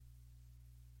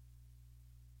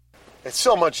It's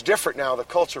so much different now, the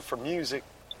culture for music.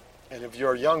 And if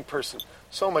you're a young person,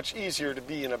 so much easier to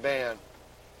be in a band.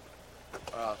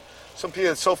 Some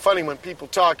people, it's so funny when people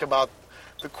talk about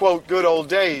the, quote, good old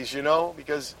days, you know,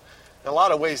 because in a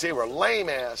lot of ways they were lame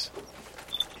ass.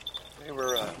 We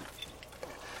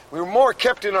were more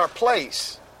kept in our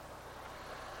place.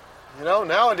 You know,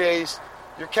 nowadays,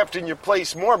 you're kept in your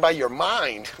place more by your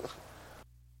mind.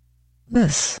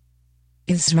 This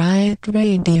is Riot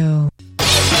Radio.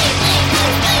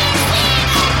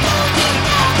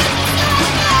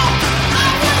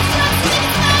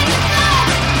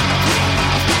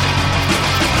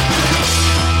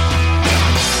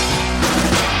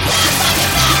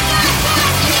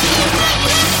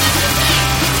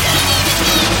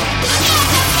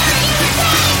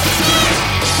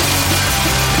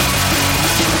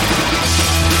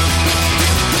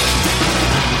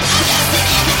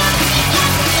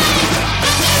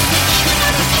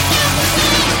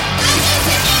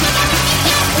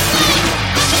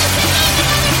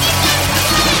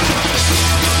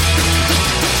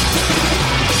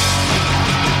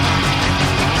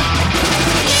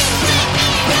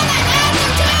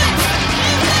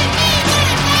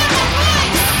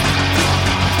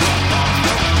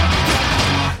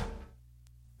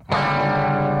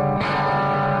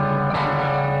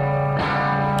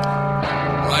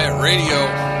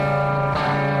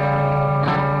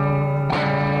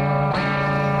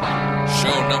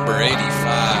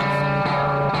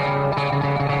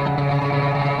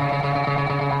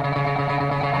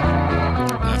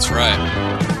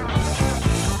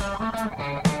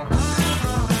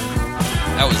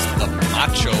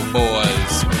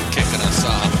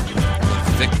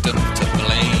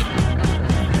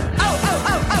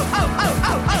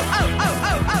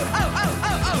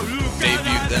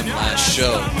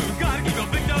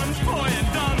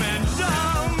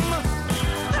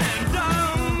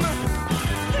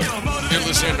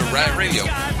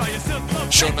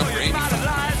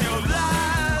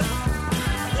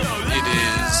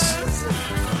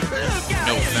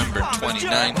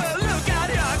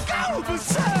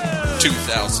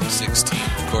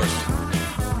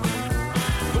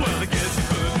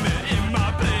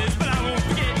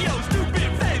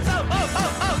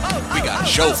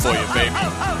 Show for you, baby.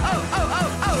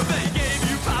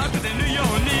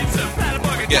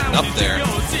 We're getting up there.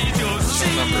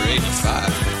 Show number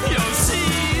 85. What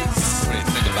do you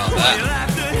think about that?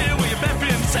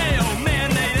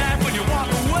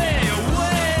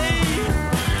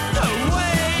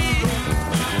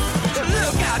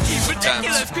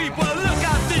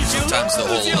 Sometimes the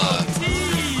whole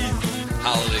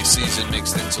holiday season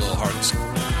makes things a little hard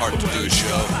to do a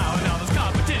show.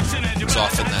 It's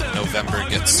often that November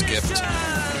gets skipped, but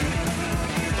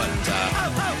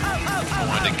I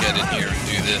wanted to get in here and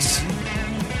do this.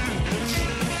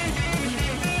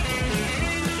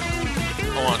 I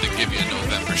wanted to give you a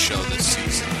November show this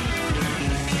season.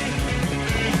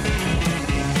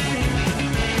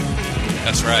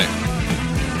 That's right.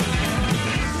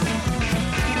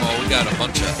 Well, we got a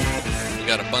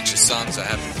bunch of songs I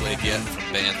haven't played yet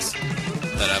from bands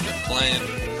that I've been playing.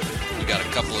 We got a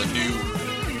couple of new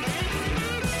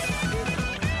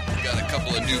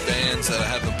bands that I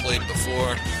haven't played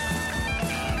before.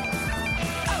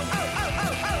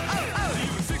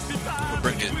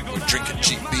 We're drinking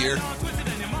cheap beer.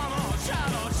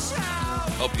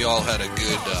 Hope you all had a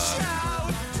good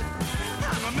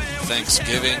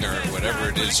Thanksgiving or whatever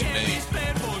it is you may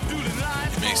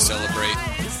celebrate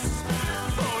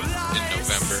in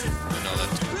November. I know that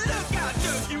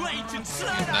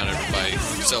not everybody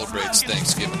celebrates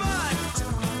Thanksgiving.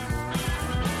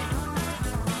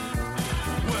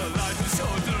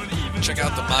 Check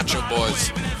out the Macho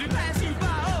Boys.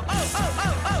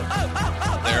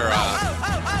 They're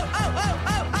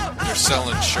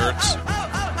selling shirts.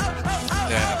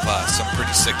 They have some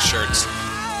pretty sick shirts,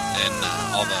 and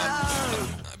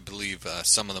I believe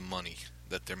some of the money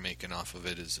that they're making off of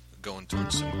it is going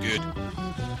towards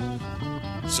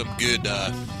some good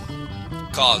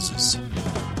causes. I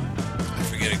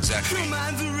forget exactly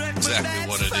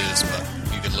what it is, but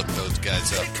you can look those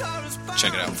guys up.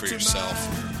 Check it out for yourself.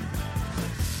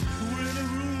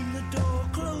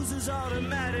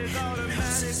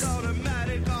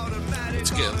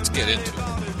 Let's get into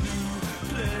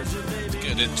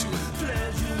it.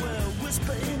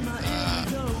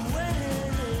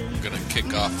 I'm gonna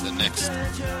kick off the next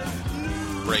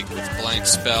break with Blank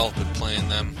Spell. Been playing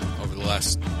them over the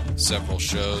last several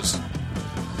shows.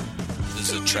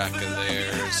 This is a track of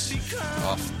theirs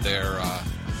off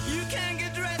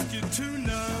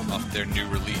their new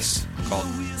release called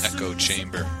Echo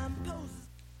Chamber.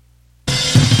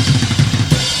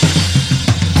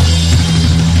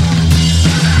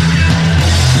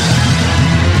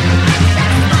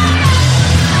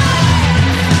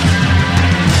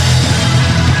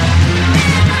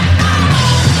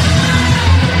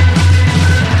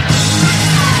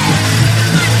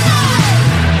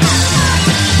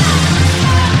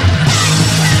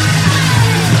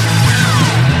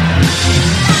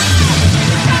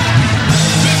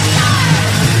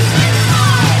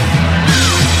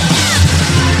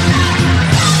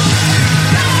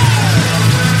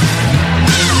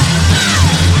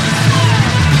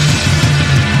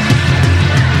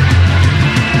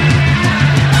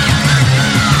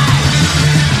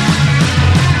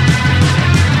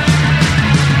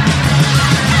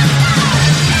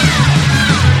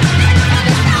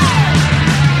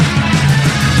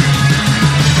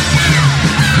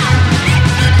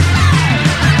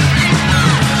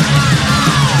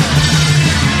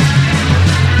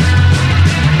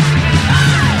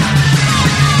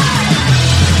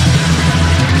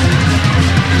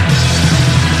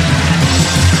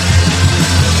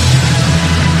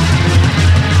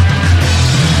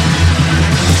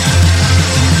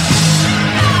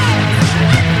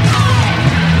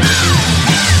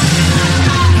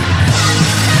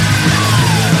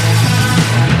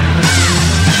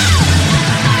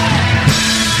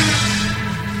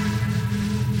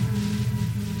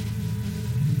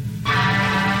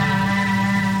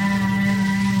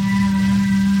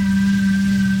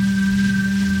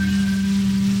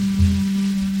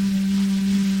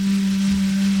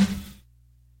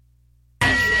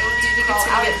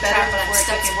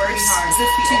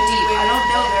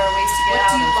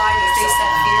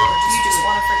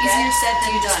 already said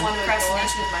that you just want to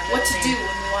procrastination is what to do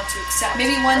when we want to accept.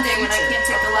 Maybe one day when I can't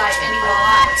take the lie any more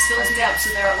lies, fills me up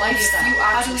so there are lifestyle.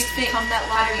 How do we think? Become that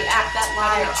lie, we act that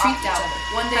lie, or treat that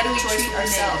one day the choice will be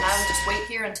made, and I will just wait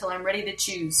here until I'm ready to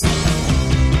choose.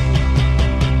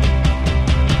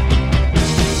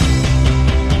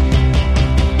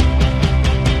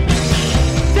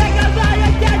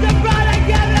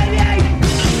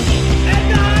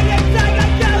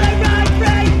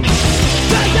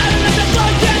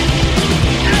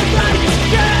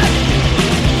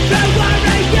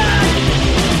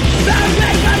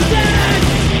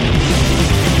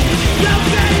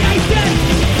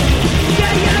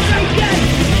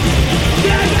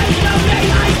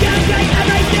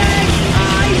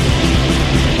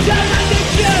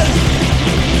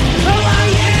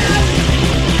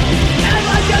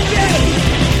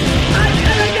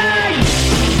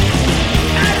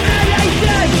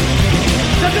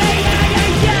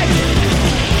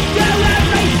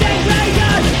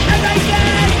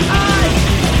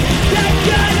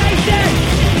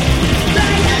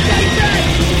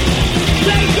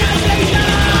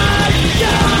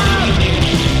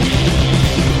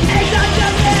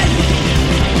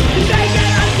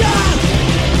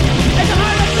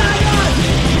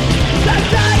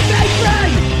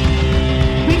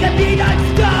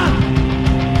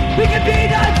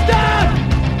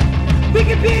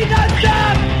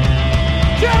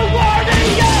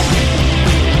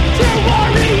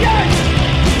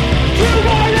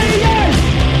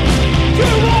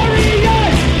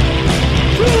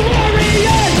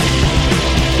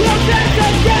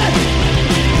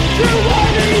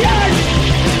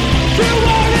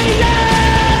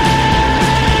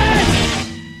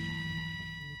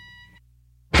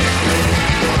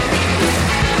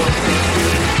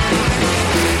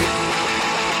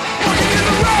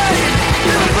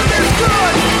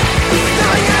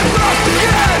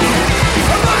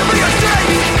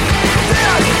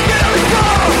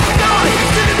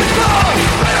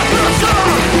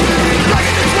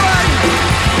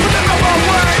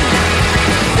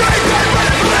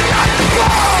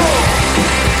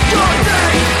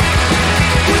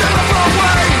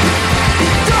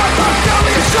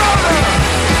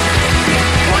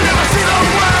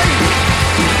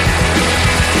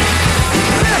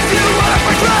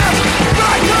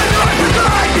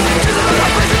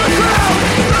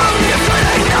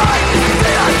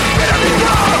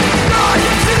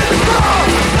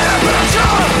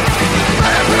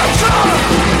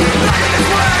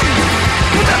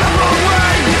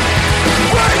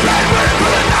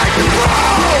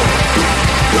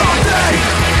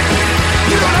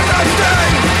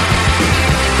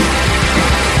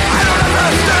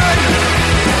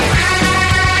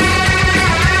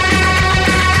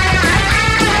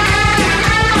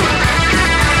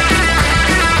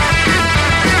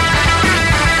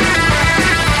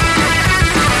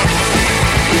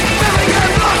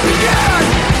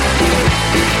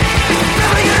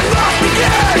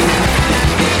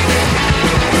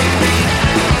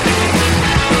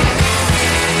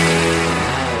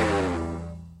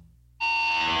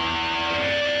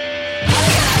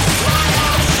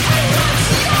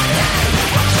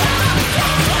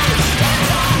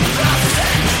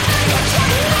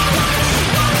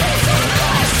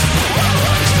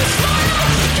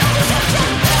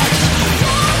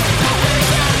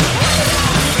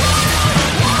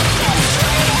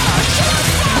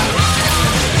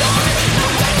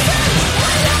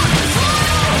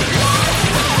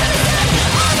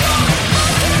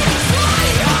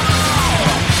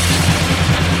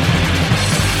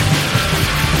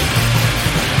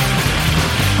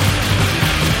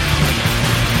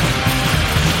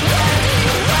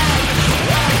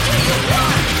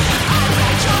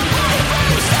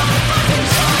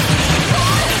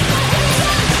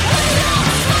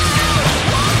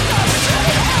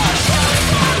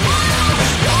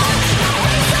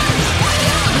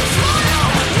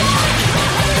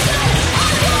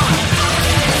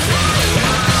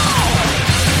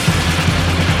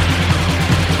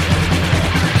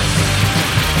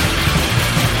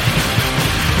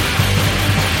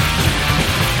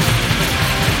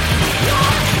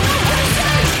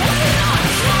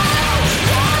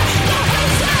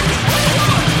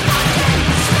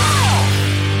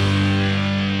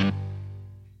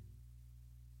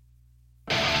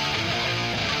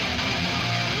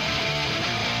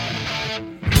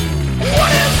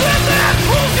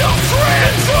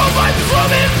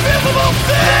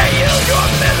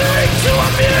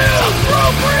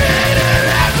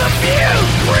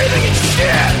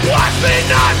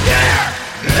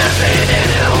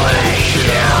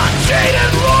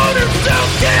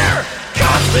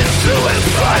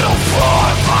 Suicidal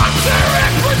thought,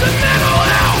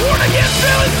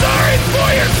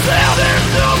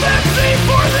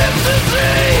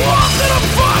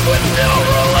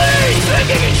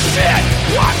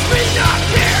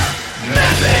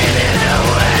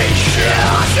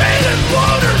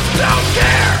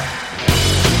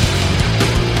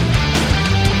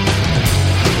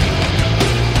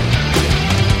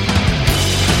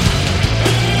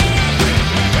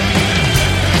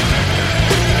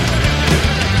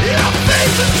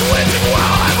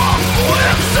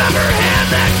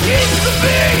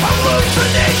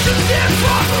 Nations dance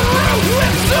off the roof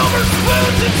with silver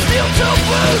spoons and steel-toe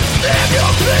boots. Stab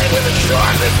your thing with the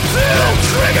sharpest tool.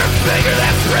 Trigger finger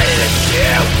that's ready to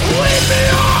shoot. Lead me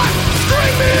on,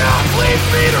 string me up, leave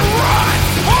me to rot.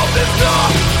 Hold this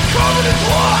up, covered in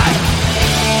blood.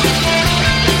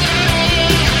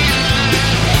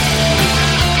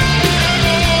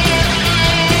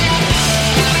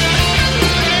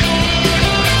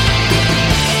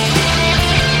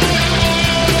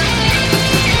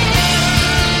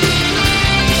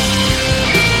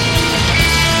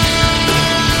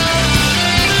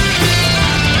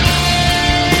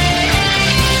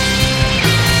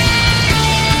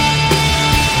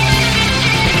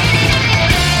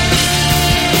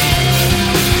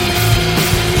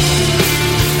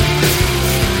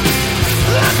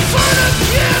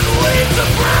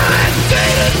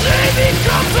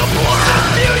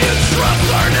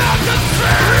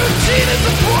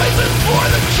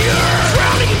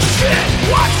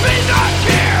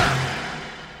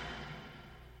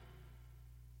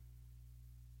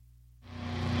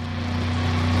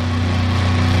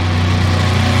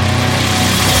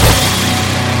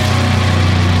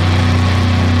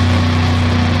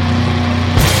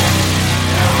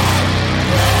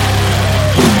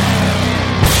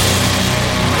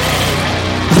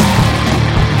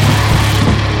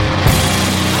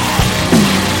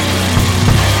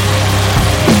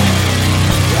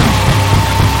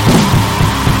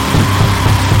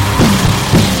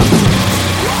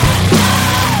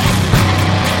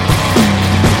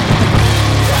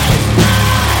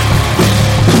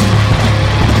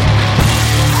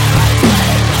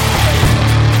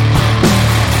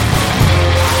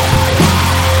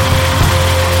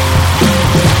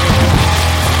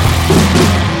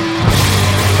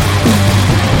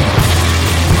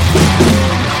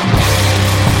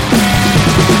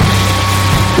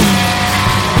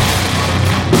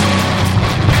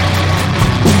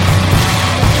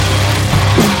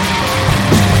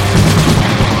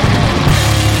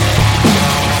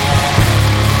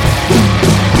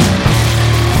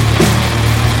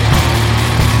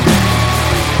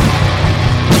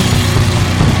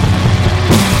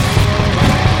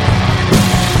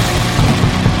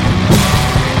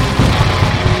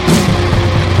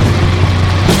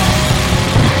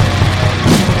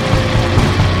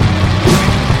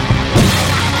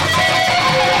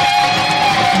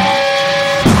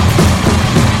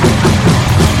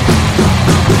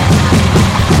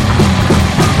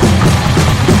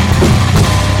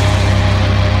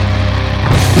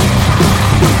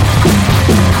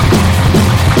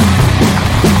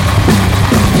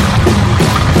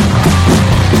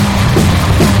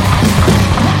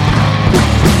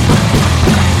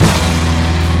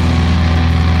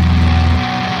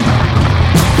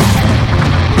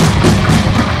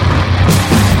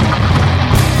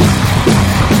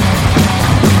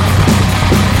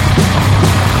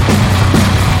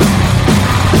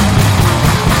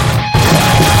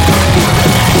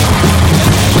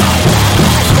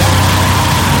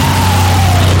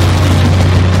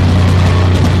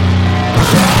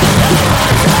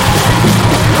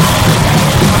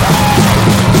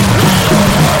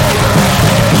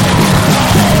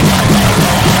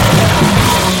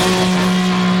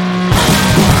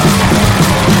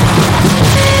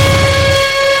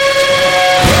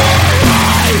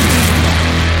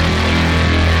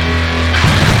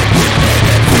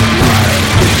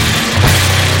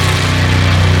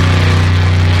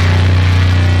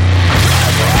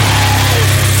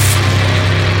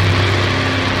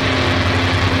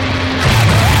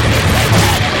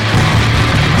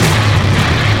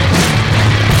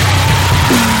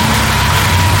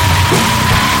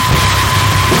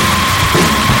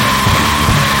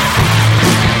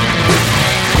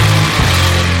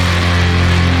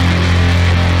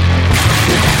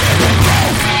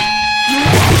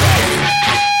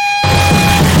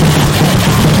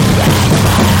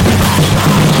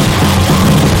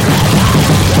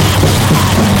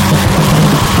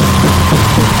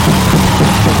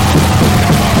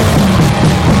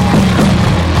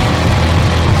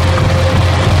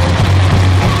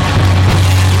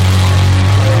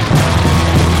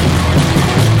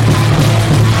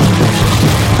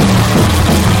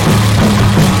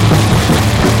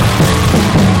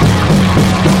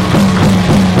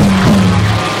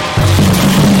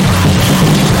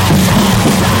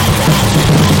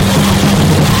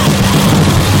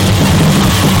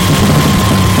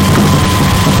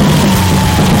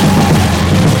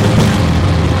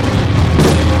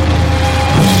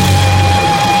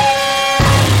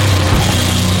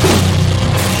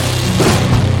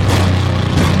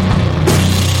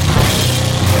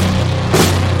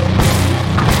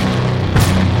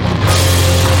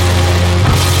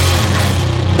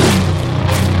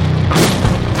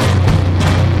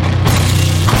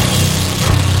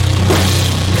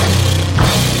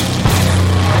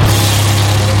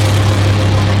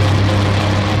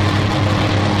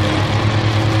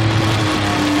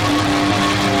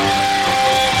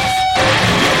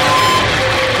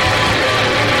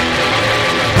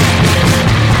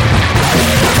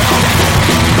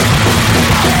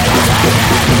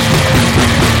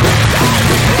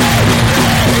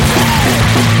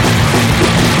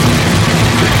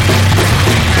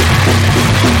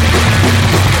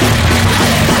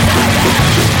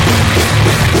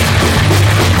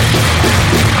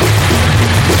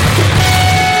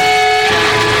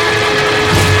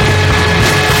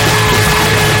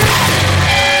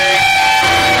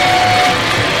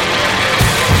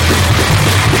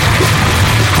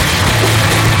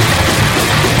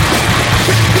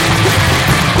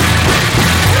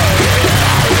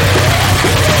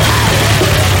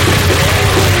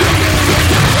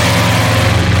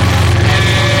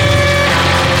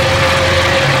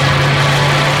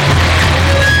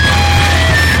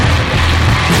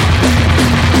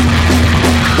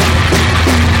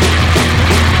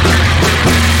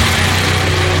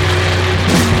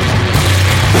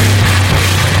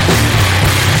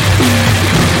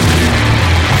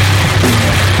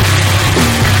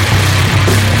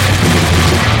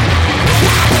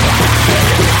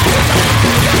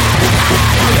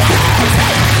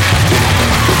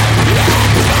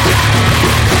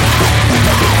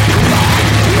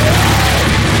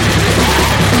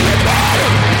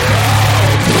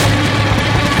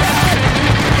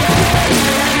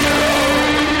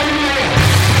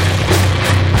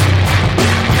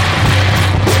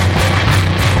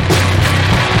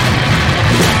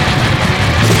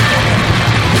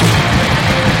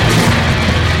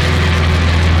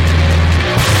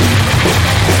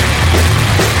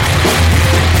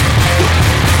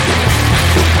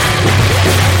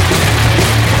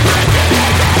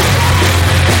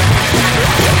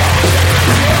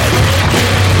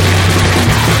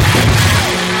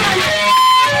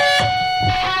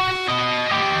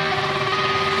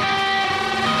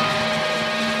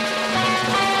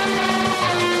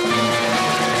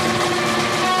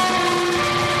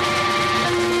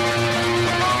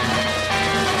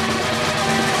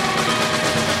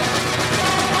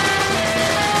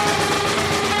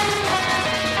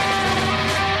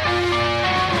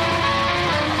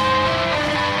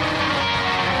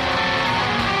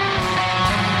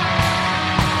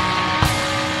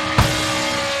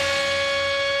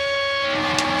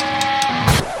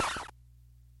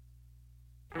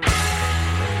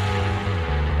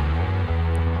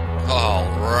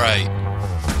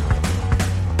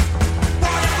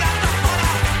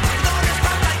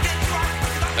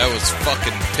 That was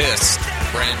Fucking Pissed,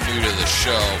 brand new to the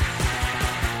show.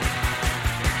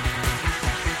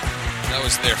 That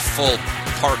was their full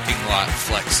parking lot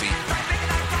flexi.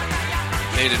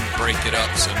 They didn't break it up,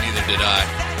 so neither did I.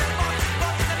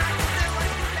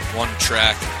 One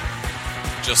track,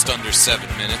 just under 7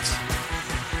 minutes.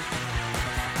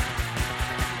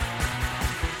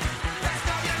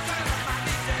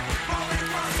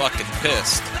 Fucking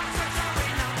Pissed.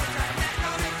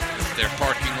 Their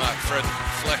parking lot flexi.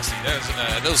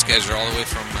 Those guys are all the way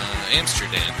from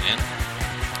Amsterdam, man.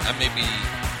 I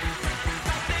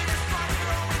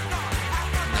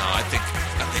think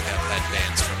I've had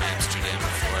bands from Amsterdam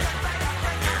before.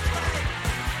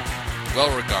 Well,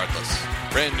 regardless,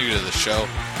 brand new to the show.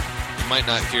 You might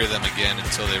not hear them again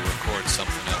until they record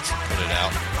something else and put it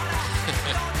out.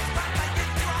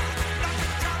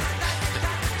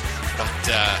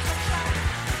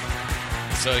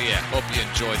 So yeah, hope you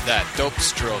enjoyed that. Dope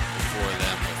Stroke before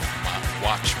them with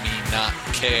Watch Me Not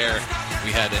Care.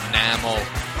 We had Enamel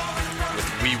with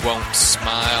We Won't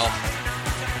Smile.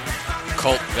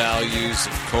 Cult Values,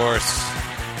 of course,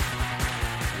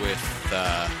 with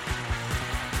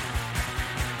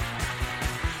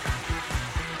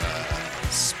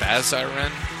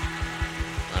Spaziren?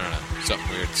 I don't know, something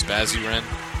weird. Spaziren? I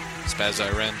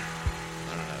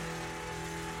don't know.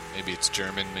 Maybe it's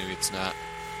German, maybe it's not.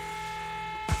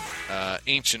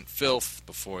 Ancient Filth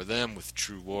before them with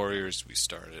True Warriors. We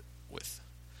started with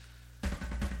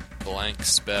Blank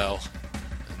Spell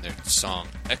and their song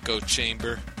Echo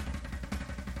Chamber.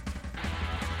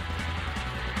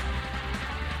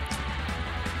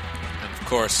 And of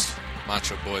course,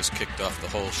 Macho Boys kicked off the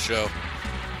whole show.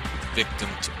 Victim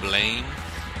to Blame.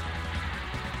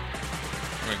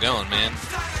 We're going, man.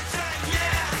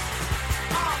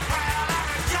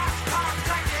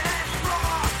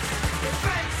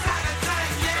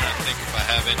 I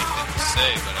have anything to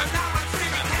say, but I kind of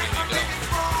really don't.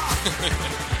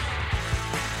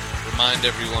 Remind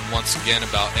everyone once again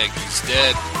about Eggy's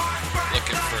Dead.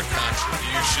 Looking for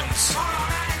contributions.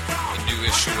 The new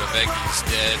issue of Eggy's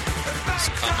Dead is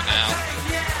coming out.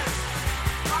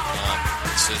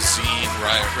 It's a zine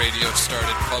Riot Radio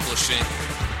started publishing.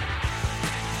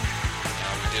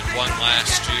 We did one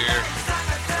last year,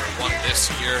 or one this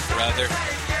year, rather.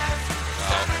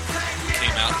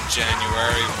 Came out in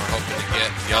January, and we're hoping to get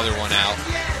the other one out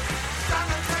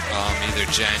either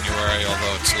January,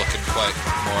 although it's looking quite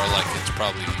more like it's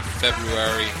probably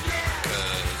February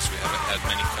because we haven't had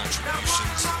many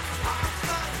contributions.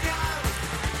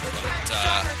 But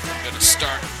I'm going to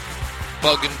start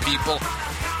bugging people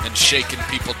and shaking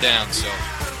people down, so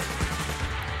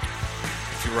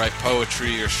if you write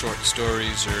poetry or short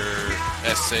stories or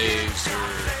essays or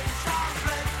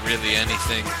really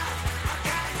anything,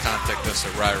 contact us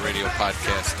at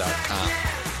riotradiopodcast.com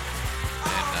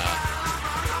and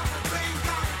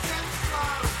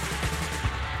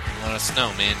let us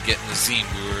know, man. Get in the zine.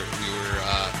 We were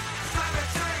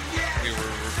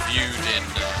reviewed in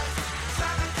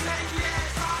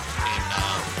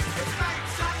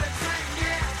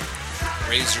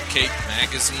Razor Cake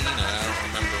magazine. I don't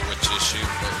remember which issue,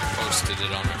 but we posted it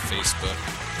on our Facebook,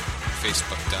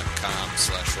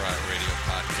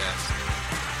 facebook.com/riotradiopodcast.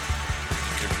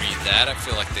 Read that. I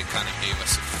feel like they kind of gave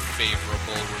us a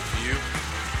favorable review.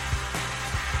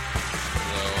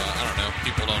 Although, I don't know.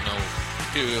 People don't know.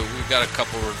 We've got a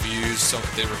couple reviews.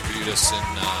 They reviewed us in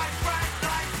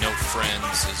No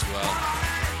Friends as well.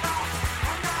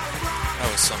 That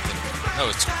was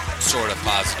sort of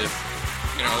positive.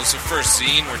 You know, it's the first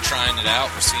zine. We're trying it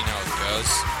out. We're seeing how it goes.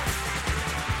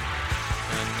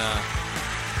 And, I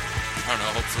don't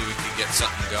know. Hopefully we can get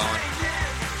something going.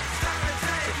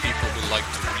 People who like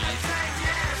to read.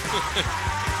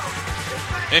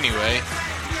 Anyway,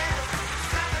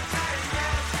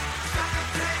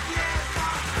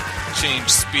 change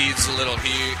speeds a little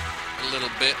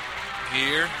bit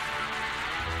here.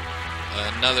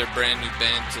 Another brand new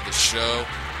band to the show,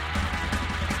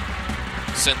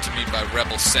 sent to me by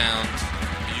Rebel Sound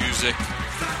Music.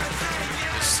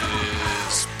 This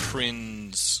is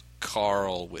Prince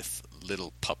Carl with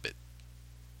Little Puppet.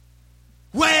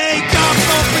 Wake up,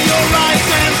 open your eyes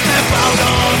and step out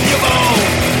on your own.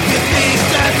 You think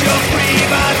that you're free,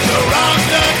 but you're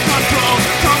under control.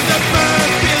 From the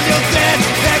birth till you're dead,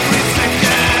 every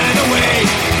second away.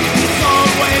 It's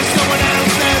always someone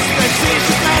else's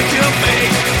decision that you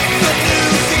make. The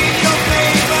news in your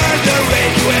favor, the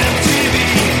radio and TV.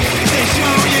 They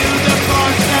show you the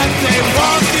parts that they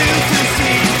want you to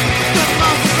see. The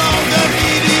muscle of the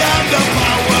media, the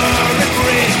power it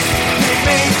brings. They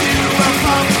make you a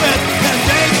puppet and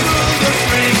they pull the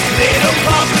string.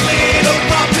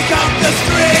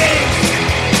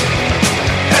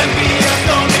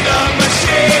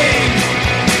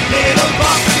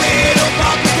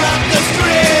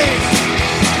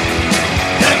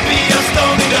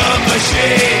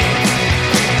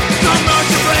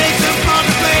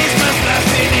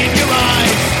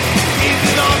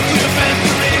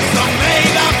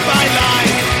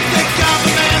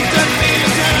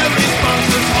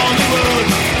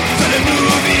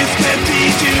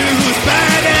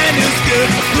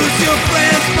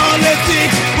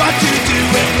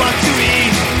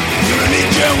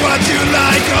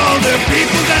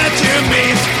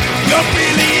 are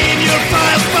filling in your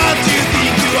files, but you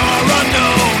think you are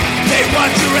unknown. They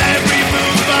watch your every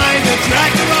move by the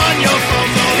tracker on your phone.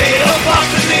 So little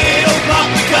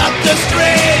papa, cut the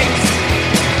strings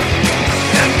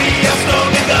and be a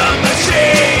stone in the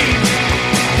machine.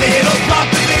 Little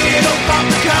papa,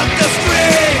 cut the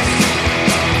strings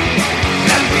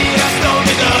and be a stone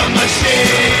in the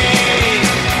machine.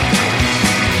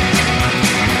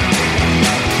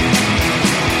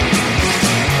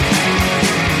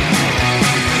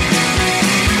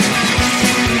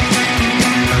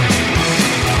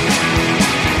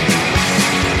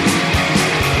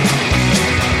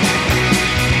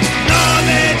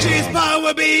 Knowledge is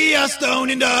power, be a stone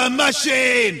in the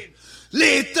machine.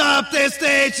 Lit up the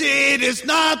stage, it is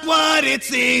not what it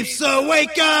seems. So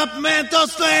wake up, mental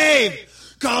slave.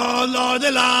 Call all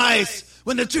the lies.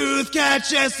 When the truth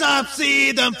catches up,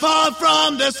 see them fall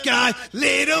from the sky.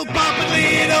 Little papa,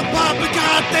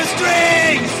 cut the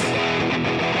strings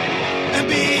and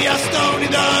be a stone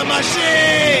in the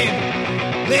machine.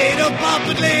 Little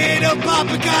papa,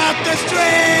 cut the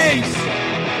strings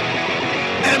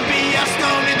and be a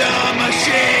stone in the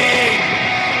machine.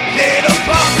 Little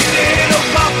papa,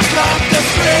 cut the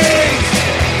strings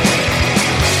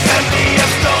and be a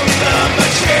stone in the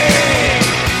machine.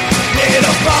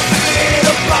 Little papa,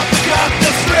 cut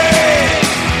the strings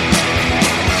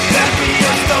and be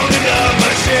a stone in the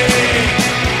machine.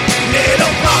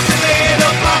 Little papa,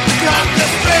 cut the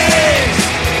strings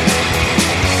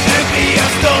and be a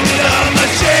stone in the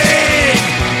machine.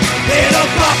 Little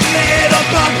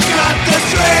papa, cut the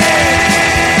strings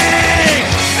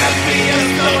and be a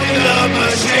stone in the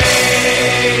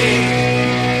machine.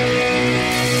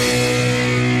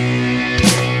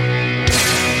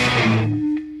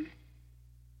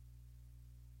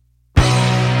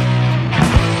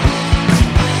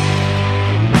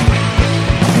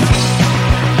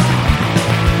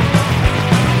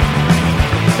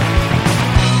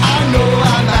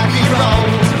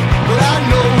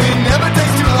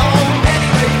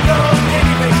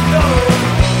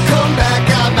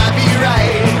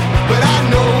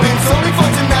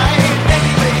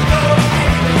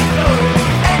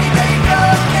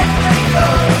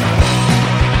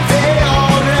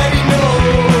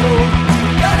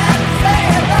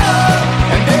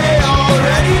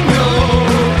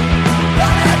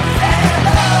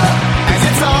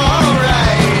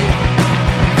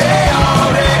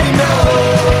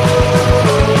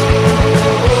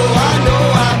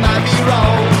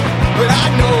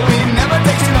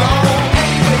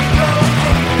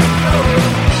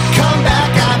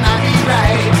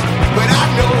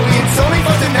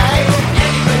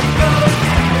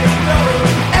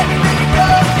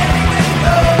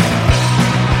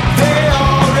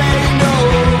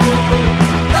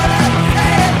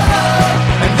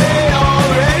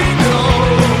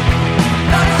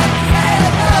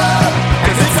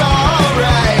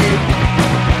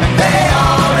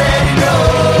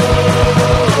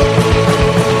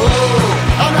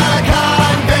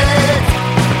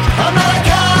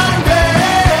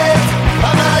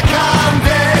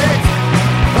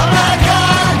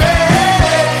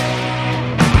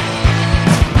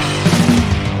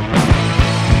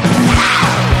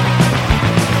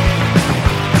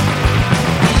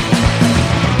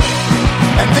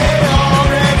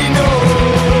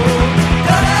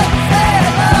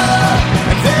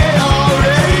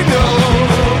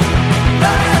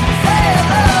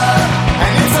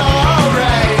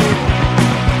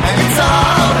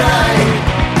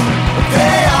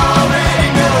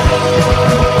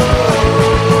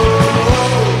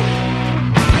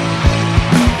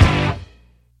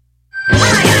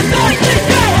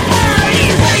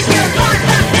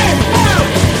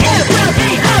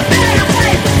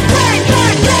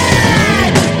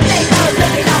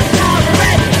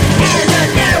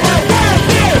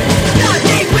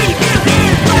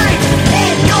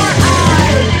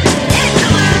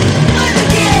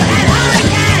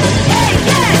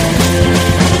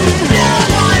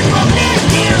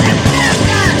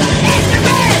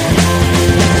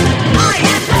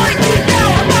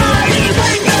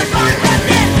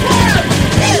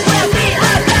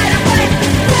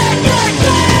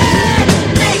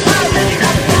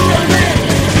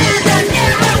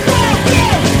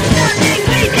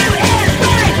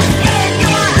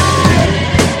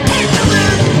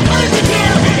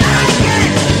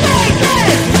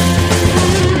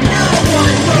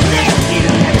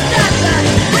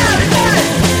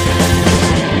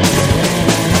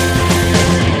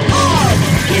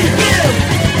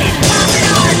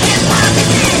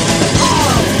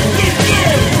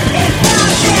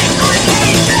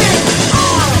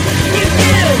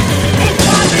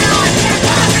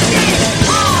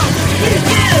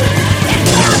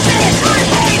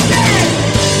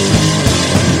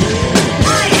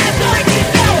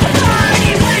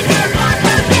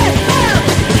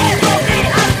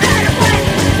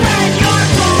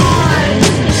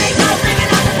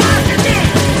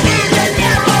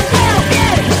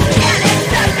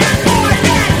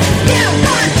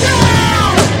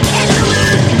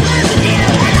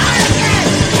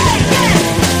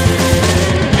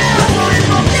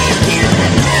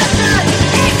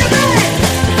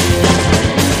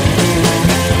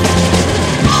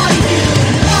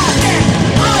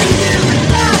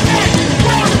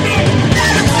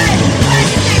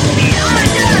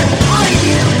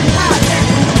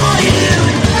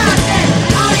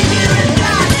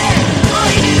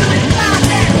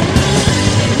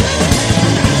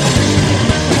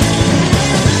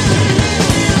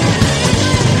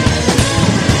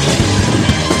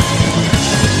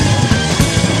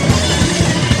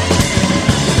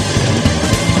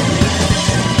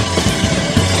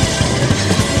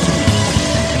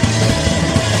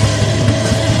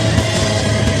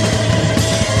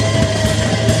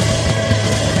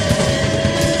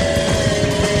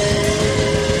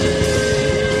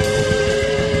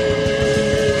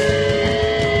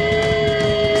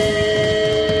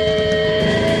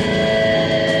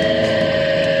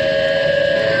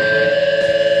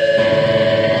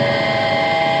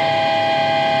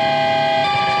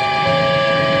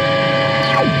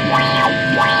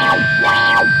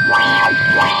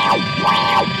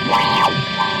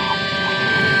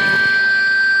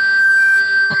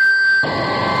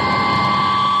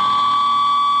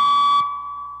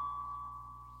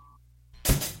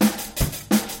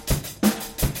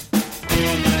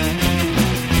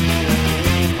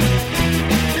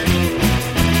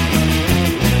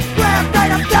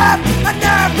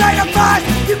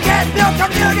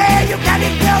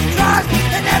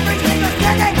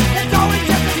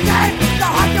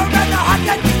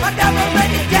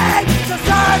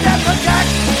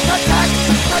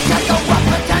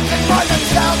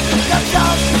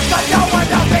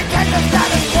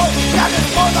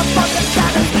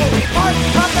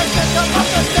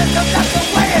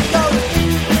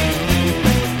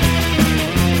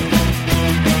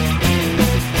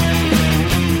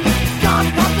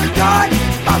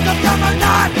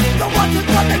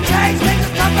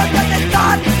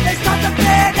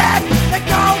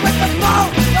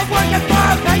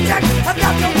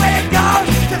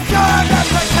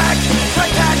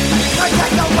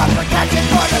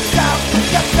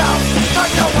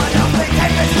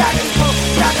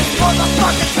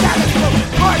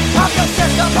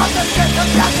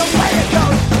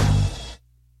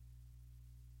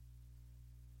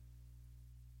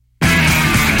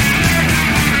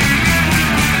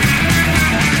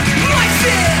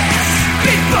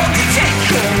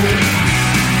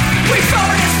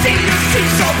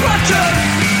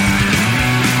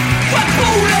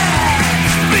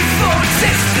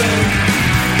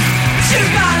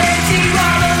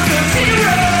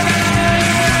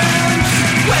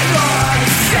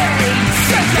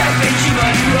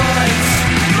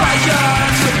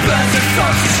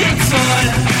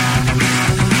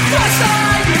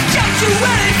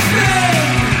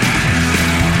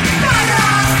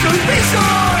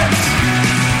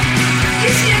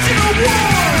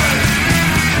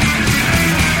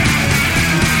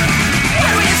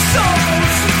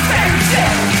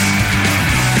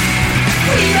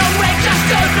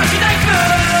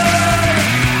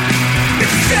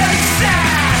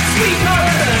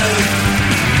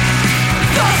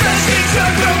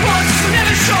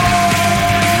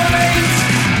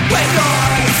 Wake up!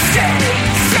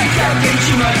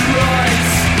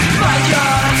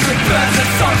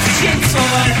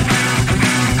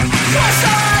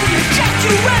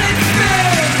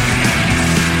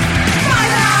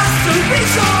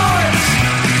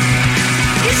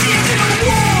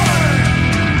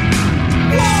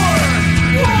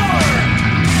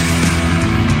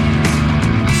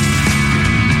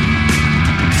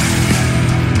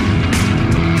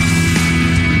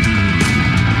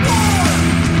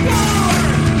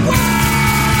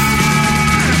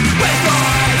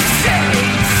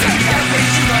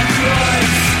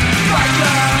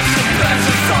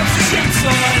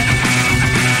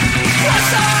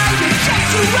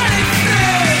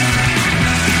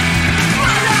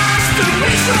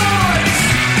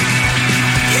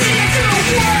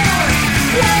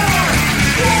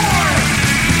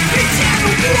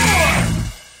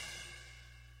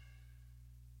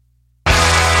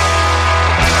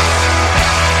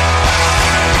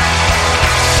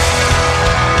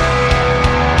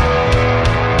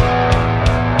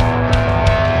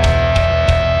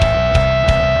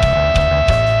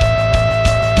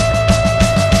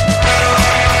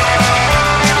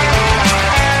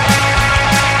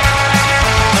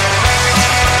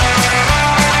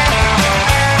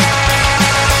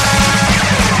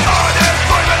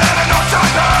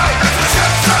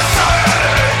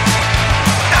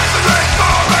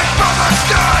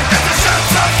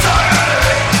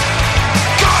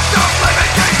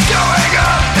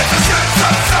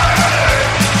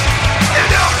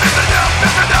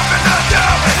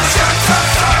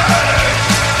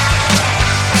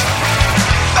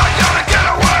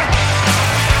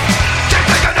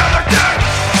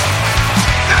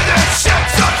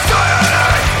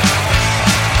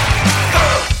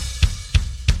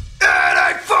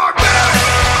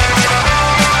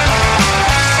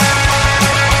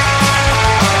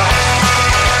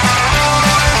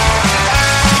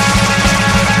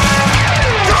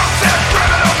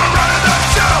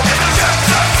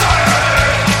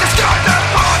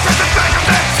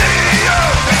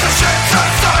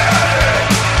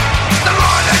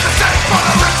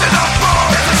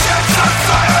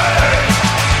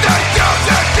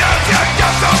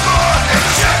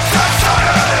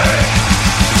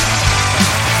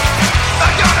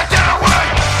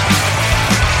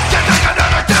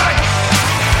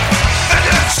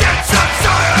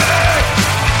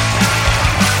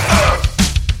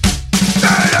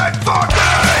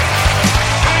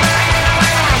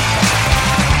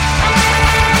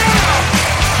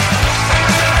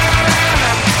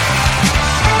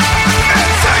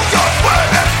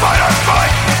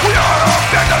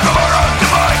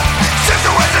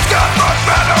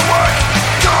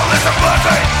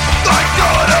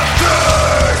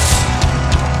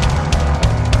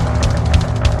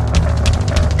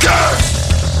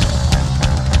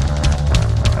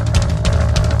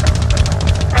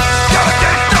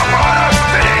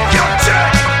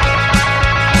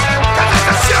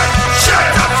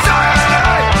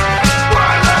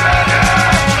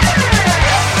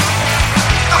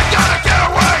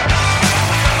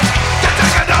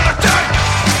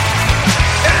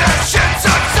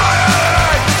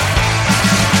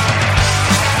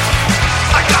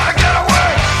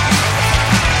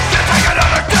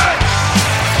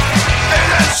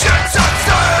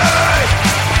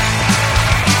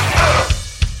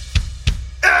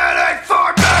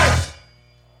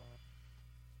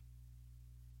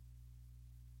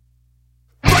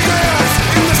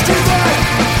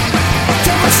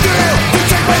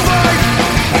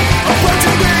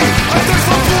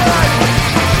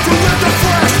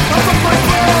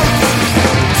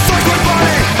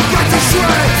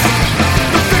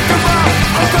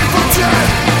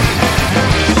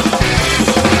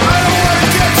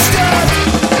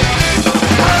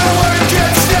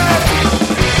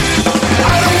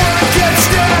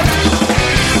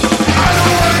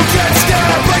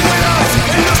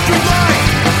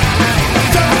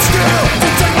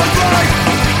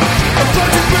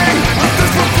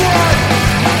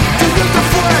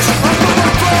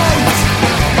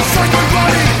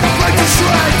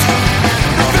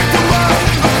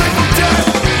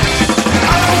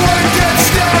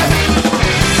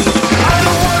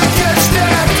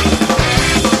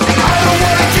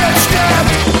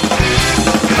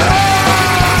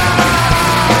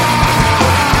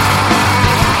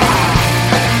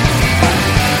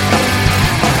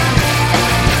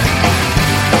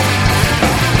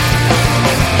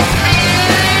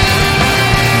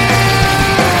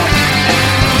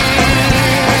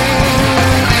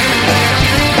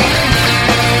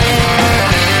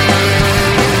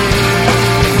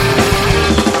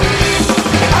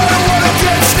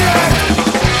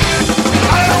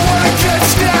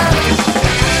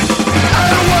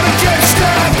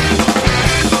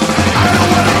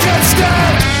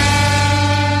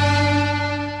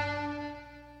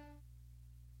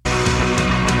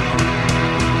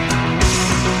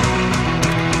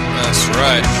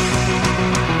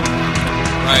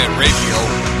 Riot Radio.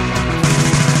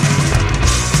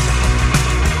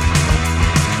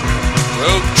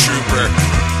 Road Trooper.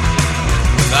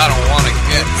 'Cause I don't want to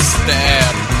get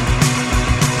stabbed.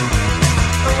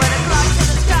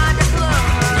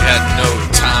 We had no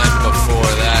time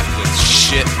before that with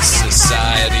Shit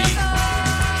Society.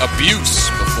 Abuse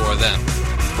before them.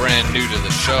 Brand new to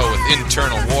the show with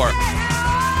Internal War.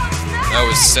 That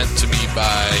was sent to me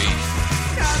by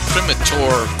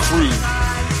Primitor Crew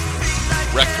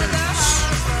Records.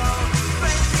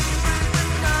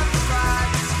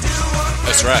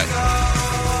 That's right.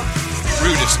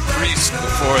 Brutus Priest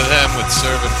before them with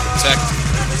Serve and Protect.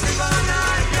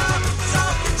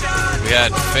 We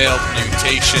had Failed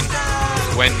Mutation,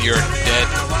 When You're Dead.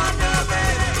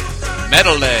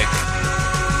 Metal Leg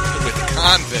with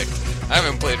Convict. I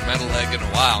haven't played Metal Leg in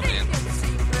a while, man.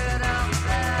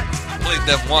 I played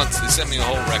them once. They sent me a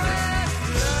whole record.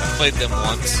 I played them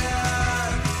once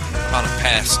on a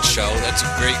past show. That's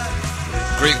a great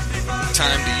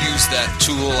time to use that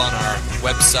tool on our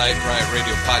website,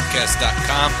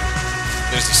 riotradiopodcast.com.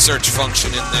 There's a search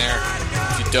function in there.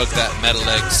 If you dug that Metal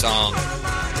Leg song,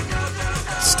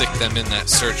 stick them in that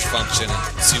search function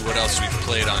and see what else we've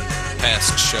played on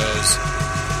past shows.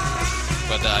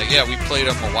 But yeah, we played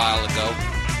them a while ago,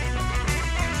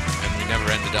 and we never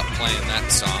ended up playing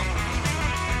that song.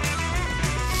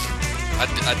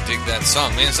 I dig that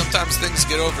song, man. Sometimes things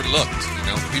get overlooked, you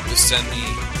know. People send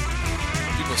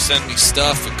me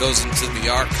stuff. It goes into the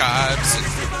archives, and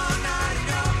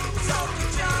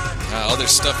other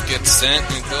stuff gets sent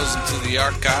and it goes into the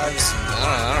archives.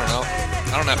 I don't know.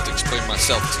 I don't have to explain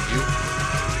myself to you,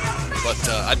 but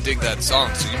I dig that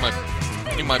song. So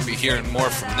you might be hearing more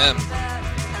from them.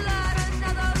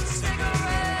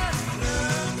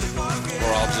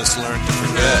 Or I'll just learn to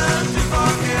forget.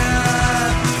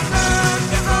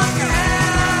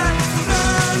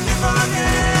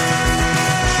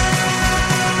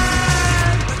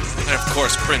 And of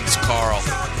course, Prince Carl.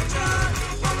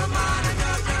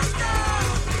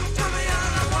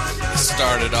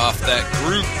 Started off that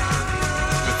group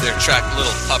with their track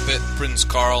Little Puppet. Prince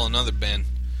Carl, another band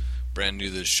brand new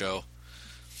to the show.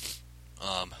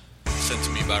 Sent to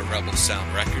me by Rebel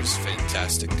Sound Records.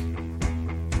 Fantastic.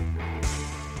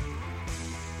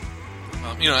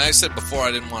 You know, I said before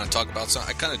I didn't want to talk about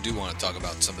something. I kind of do want to talk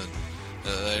about something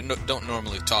that I don't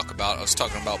normally talk about. I was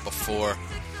talking about before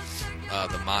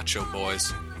the Macho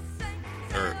Boys.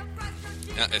 Or,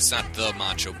 it's not the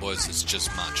Macho Boys, it's just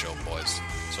Macho Boys.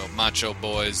 So, Macho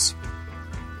Boys,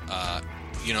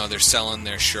 you know, they're selling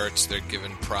their shirts. They're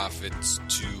giving profits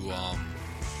to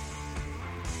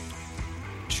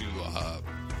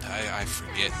I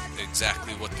forget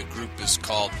exactly what the group is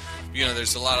called. You know,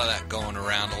 there's a lot of that going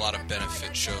around, a lot of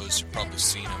benefit shows. You've probably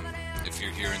seen them if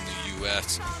you're here in the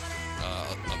U.S. A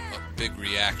big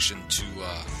reaction to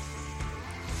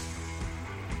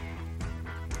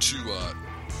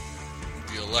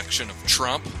the election of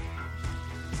Trump.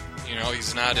 You know,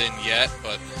 he's not in yet,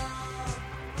 but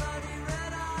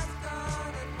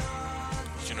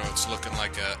you know, it's looking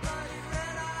like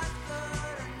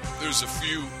there's a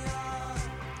few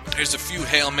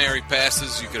Hail Mary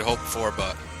passes you could hope for,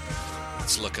 but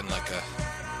it's looking like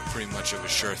pretty much of a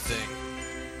sure thing.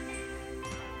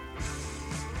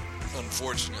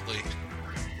 Unfortunately,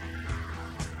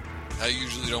 I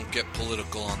usually don't get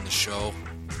political on the show,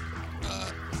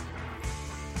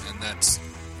 and that's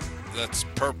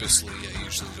purposely. I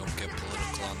usually don't get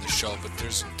political on the show, but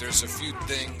there's a few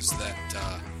things that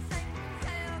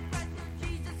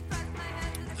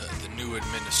the new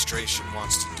administration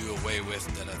wants to do away with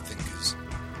that I think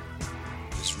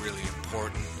is really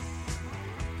important.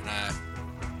 And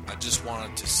I just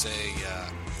wanted to say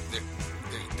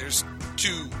there's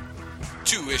two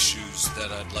issues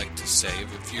that I'd like to say.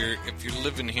 If you're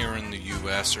living here in the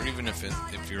U.S. or even if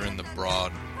you're in the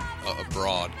abroad,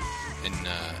 and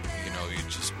you know, you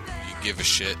give a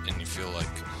shit and you feel like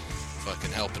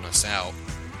fucking helping us out.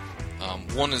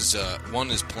 One is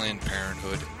Planned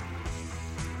Parenthood.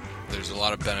 There's a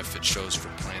lot of benefit shows for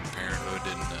Planned Parenthood,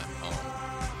 and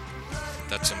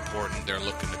that's important. They're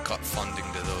looking to cut funding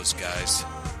to those guys.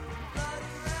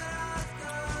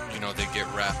 You know, they get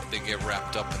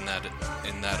wrapped up in that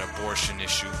abortion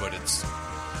issue, but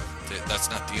that's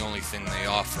not the only thing they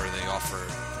offer.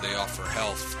 They offer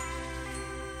health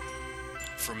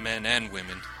for men and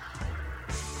women,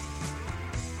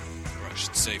 or I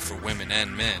should say for women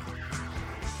and men.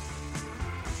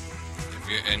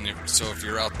 If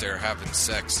you're out there having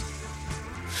sex,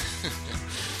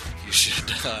 you should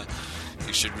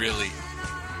really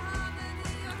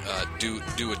do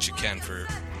what you can for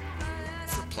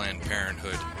Planned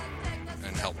Parenthood.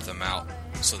 and help them out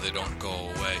so they don't go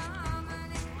away.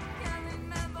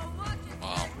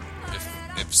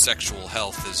 If sexual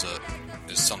health is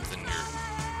something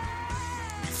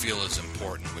you feel is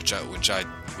important, which I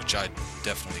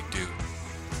definitely do.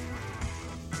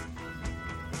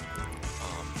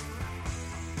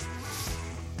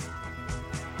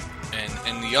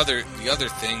 And the other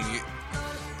thing,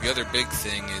 the other big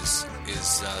thing is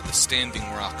the Standing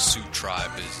Rock Sioux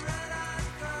tribe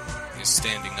is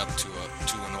standing up to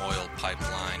an oil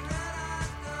pipeline.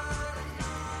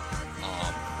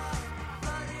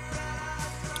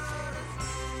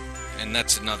 And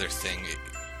that's another thing.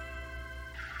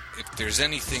 If there's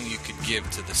anything you could give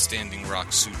to the Standing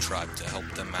Rock Sioux tribe to help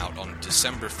them out, on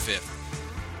December 5th,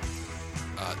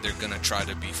 they're going to try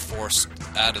to be forced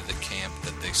out of the camp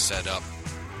that they set up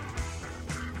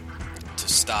to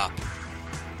stop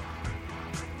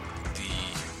the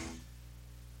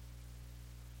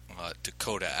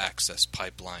Dakota Access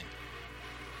Pipeline.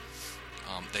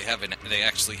 They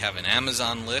actually have an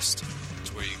Amazon list.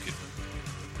 It's where you could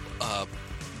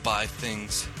buy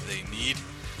things they need.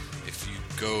 If you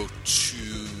go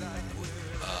to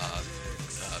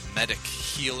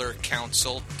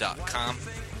medichealercouncil.com,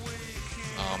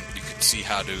 you can see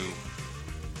how to.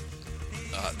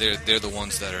 They're the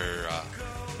ones that are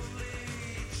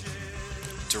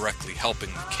directly helping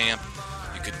the camp.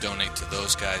 You could donate to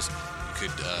those guys. You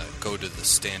could go to the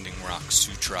Standing Rock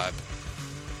Sioux tribe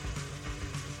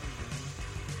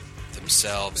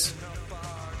themselves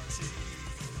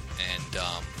and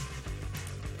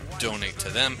donate to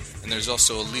them. And there's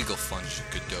also a legal fund you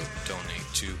could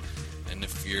donate to. And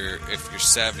if you're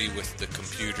savvy with the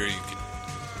computer, you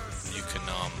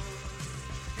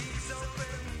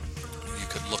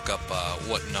could look up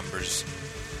what numbers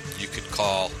you could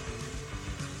call.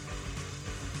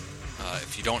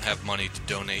 If you don't have money to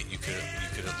donate, you could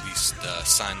at least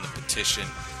sign the petition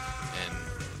and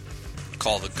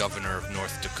call the governor of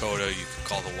North Dakota. You could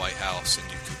call the White House,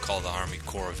 and you could call the Army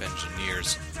Corps of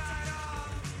Engineers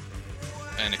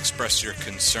and express your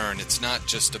concern. It's not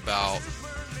just about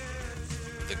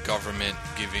the government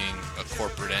giving a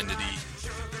corporate entity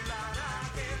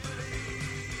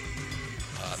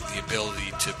the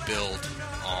ability to build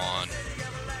on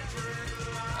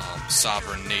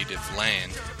sovereign native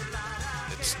land.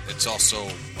 It's also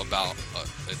about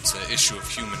it's an issue of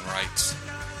human rights,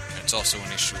 and it's also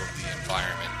an issue of the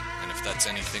environment. And if that's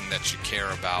anything that you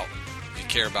care about, if you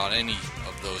care about any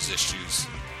of those issues,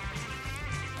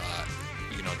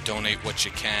 donate what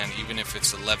you can, even if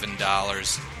it's $11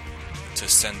 to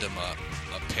send them a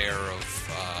pair of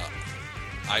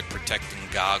eye protecting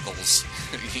goggles,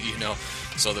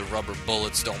 so the rubber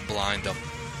bullets don't blind them.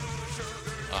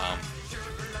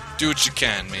 Do what you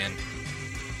can, man.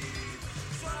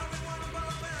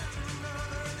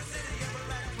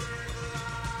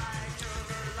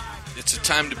 It's a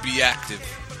time to be active.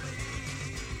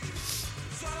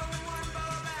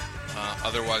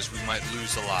 Otherwise, we might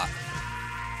lose a lot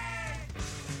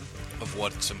of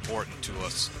what's important to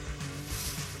us.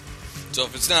 So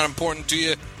if it's not important to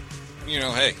you,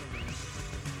 hey,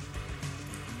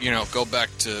 go back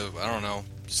to, I don't know,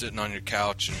 sitting on your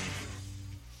couch and,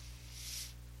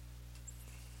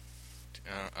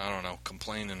 I don't know,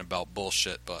 complaining about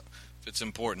bullshit. But if it's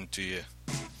important to you,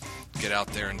 get out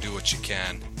there and do what you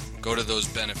can. Go to those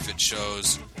benefit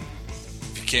shows.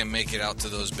 If you can't make it out to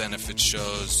those benefit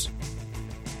shows,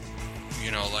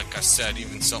 like I said,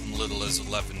 even something little as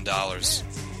 $11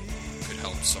 could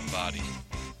help somebody.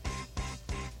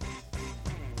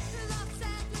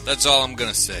 That's all I'm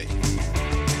gonna say.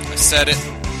 I said it.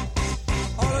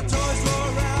 I'm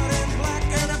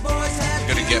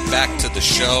gonna get back to the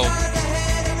show.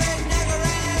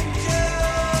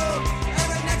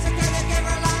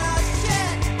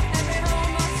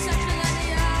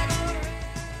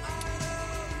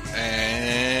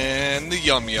 And the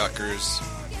Yum Yuckers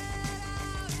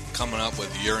coming up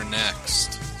with You're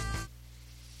Next.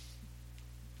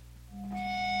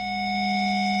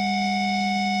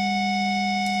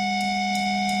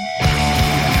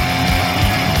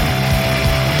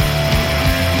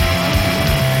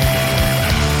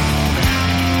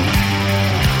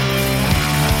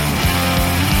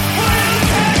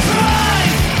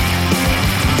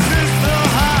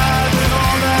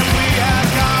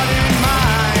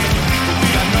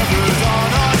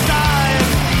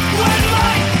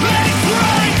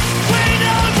 We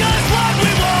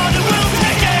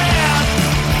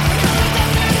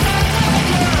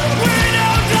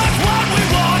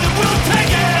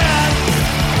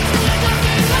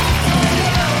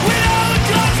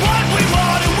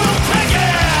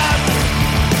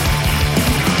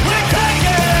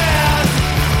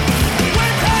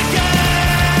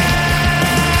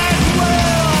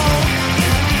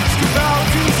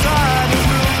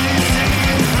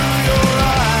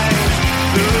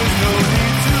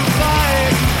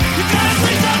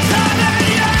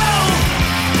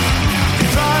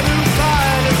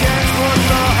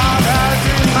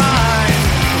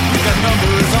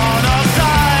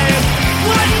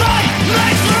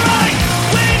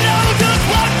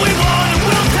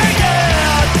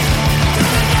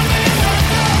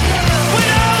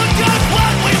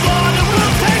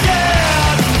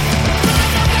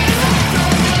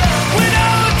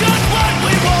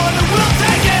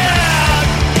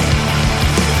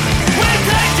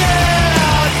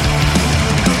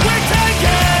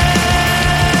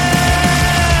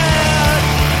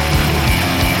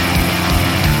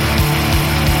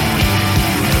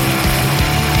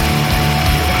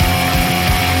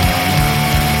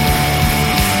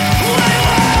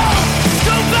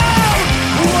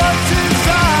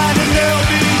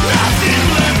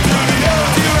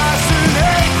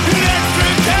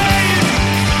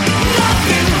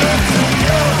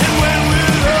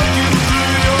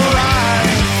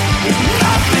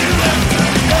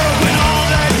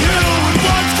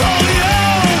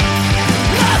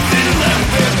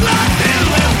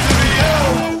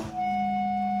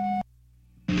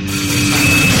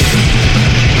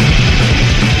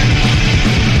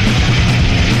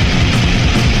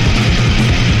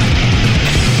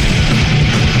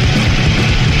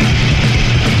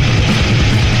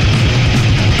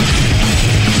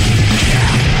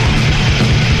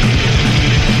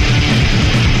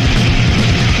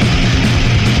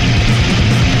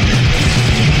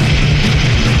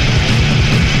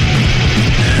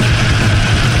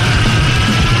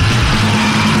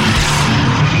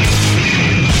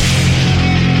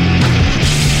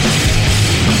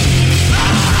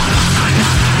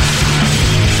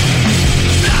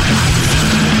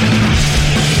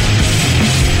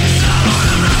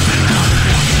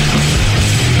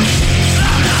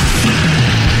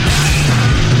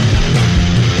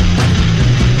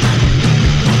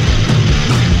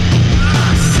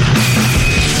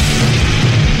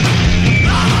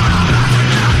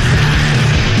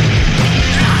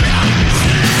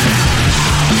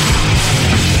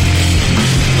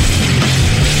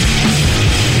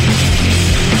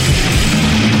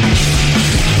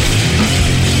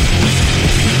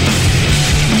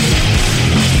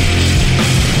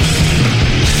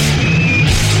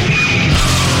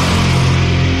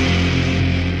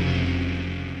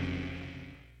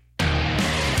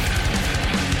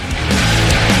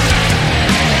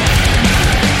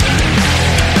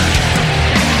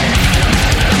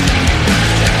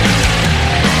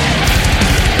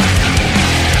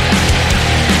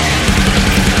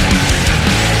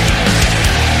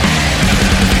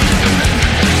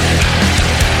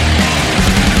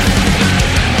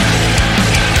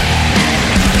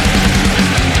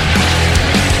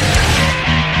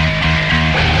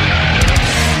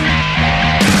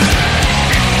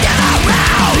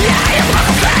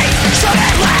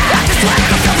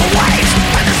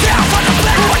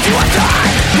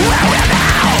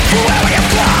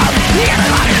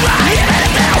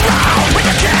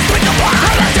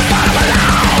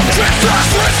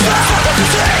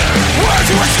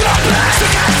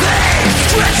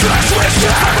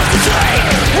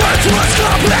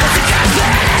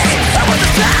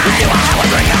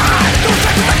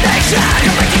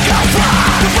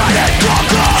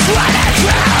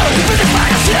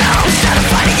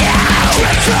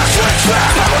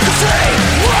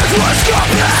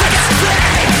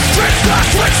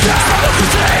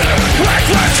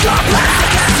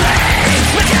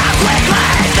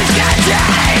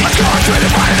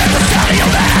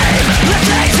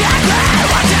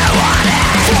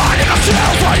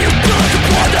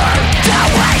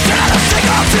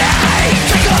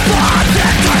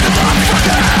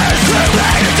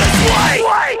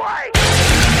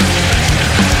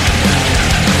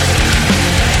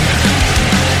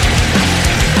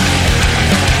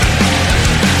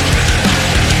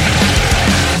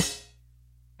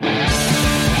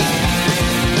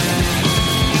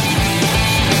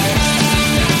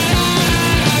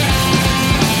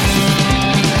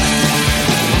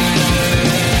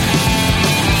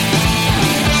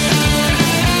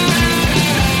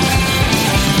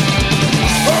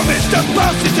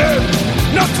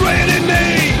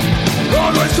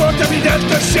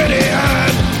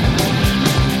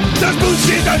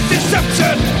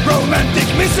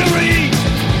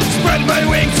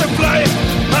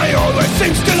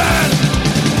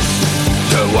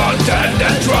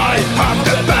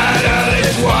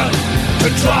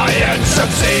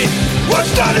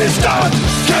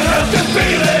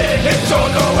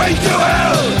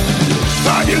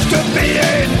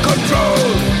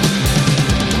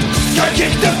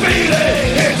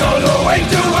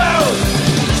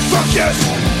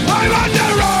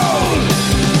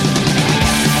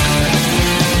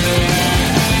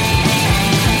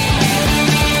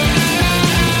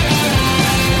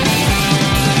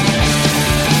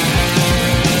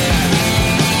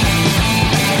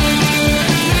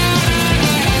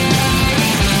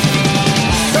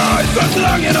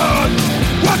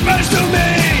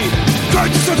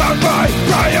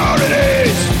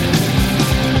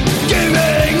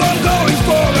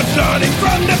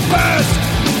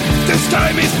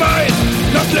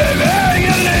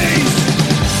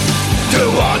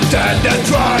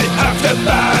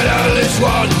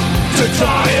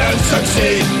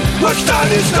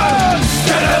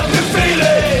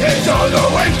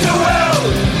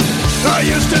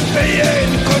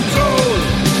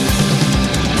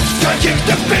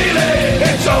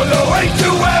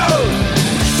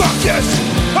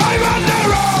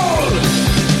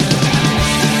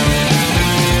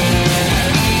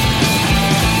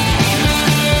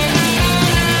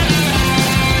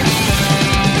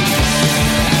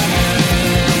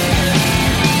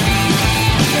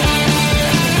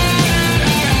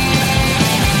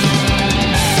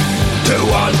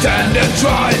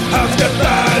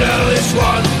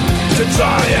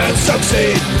Try and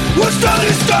succeed. What's done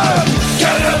is done.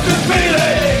 Can't help the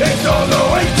feeling. It's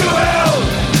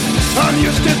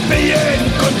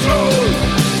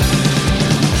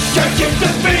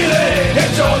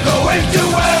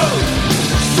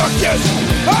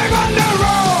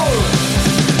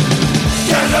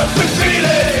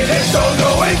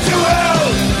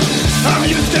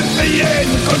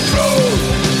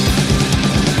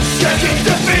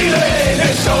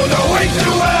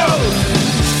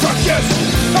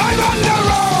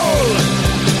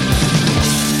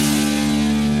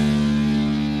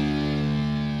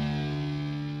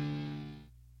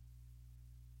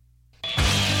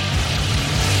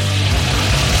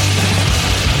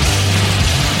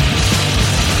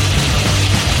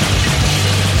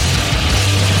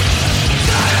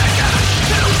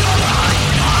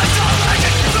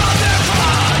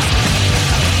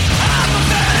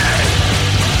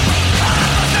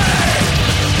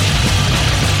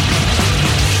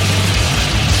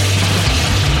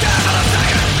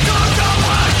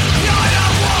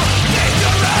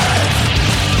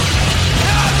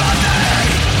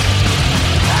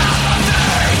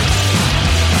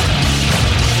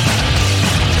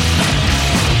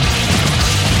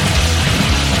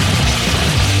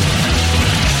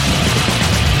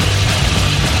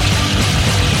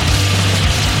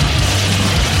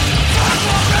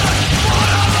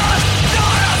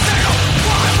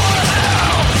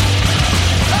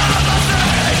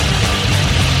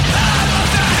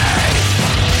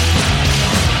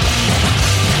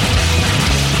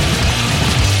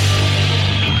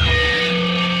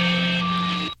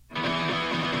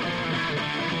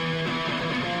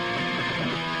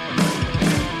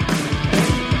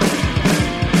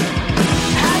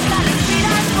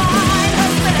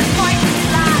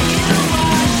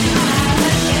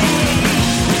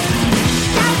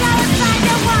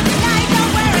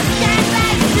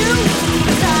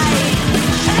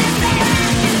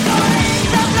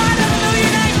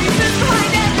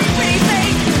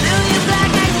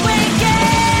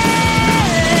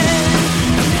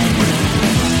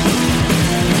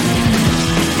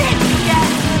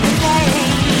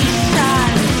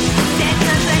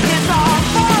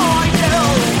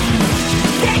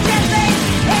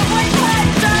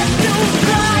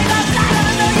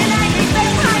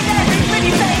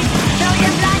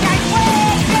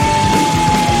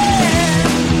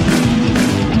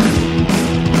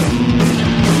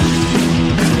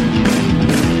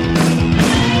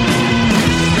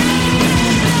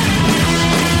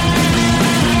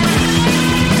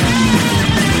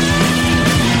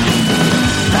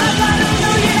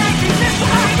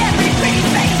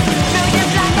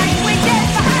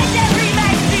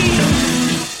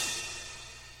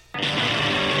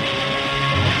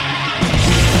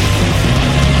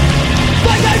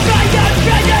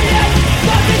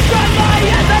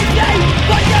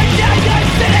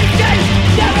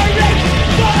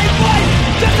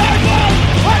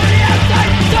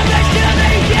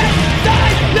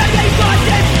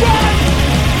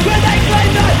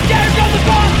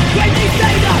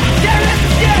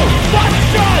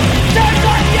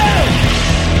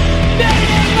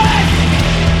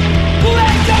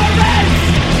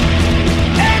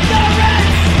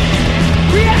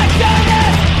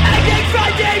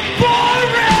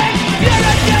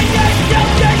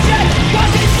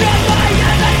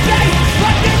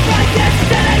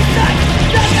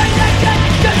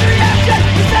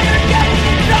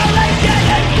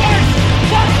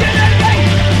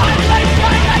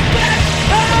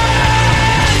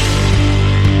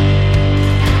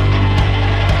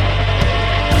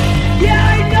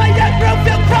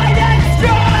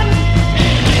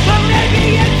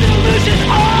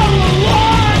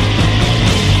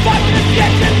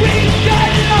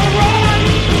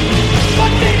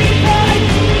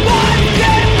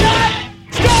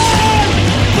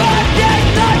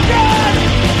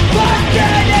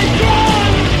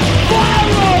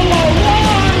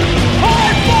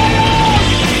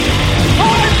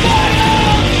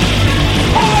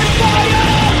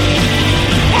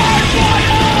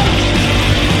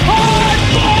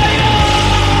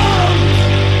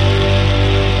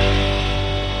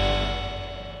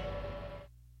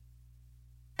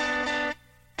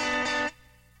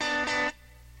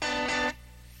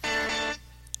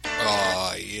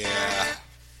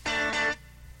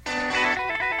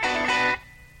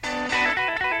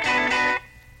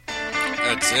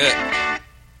That's it.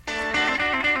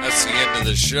 That's the end of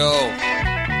the show.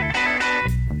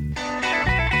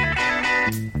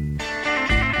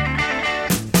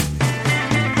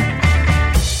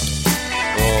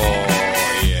 Oh,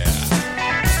 yeah.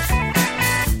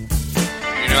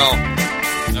 You know,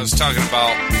 I was talking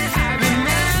about...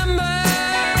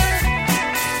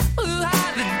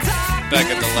 Back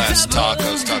at the last talk,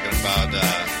 I was talking about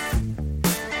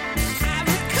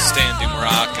Standing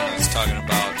Rock, and I was talking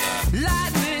about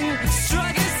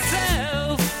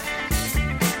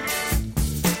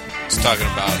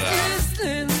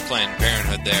Planned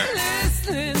Parenthood there.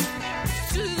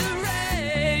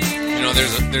 You know,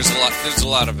 there's a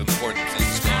lot of important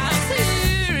things going on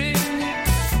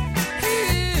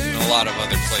in a lot of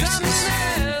other places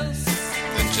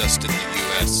than just in the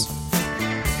U.S.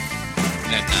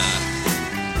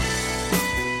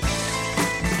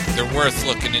 And they're worth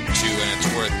looking into, and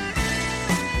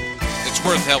it's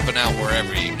worth helping out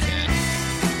wherever you can.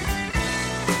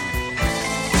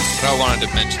 But I wanted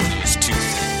to mention those two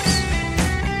things.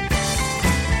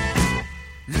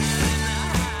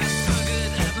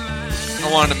 I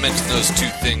wanted to mention those two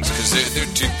things because they're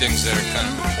two things that are kind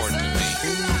of important to me.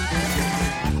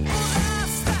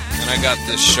 And I got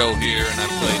this show here, and I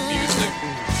played music.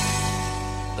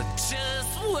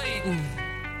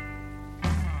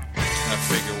 I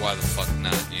figure, why the fuck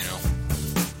not, you know?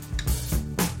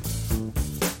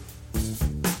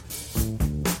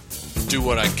 Do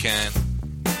what I can.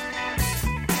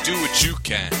 Do what you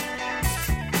can.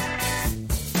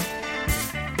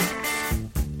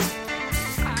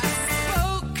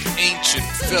 Ancient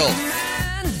filth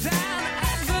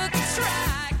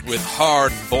with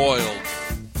hard-boiled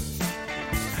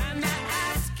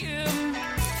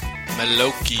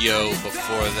Melocchio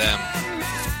before them.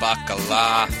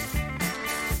 Bacala.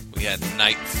 We had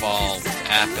Nightfall with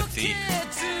Apathy.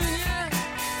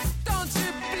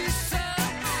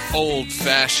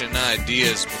 Old-fashioned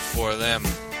Ideas before them.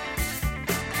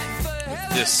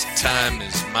 This Time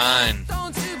Is Mine.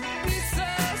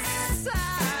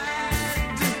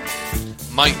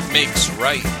 Might Makes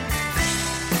Right.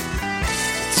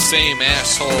 Same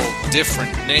asshole,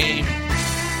 different name.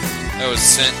 That was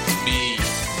sent to me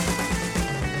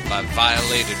by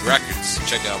Violated Records.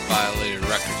 Check out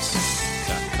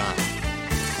violatedrecords.com.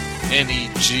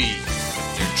 NEG,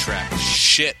 their track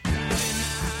Shit.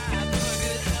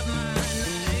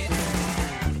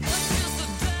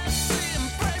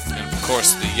 And of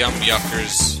course the Yum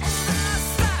Yuckers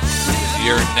with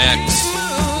You're Next.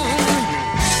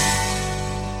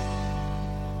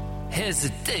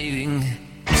 Hesitating.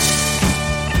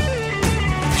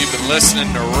 You've been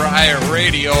listening to Riot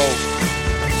Radio,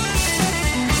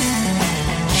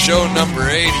 show number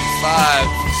 85.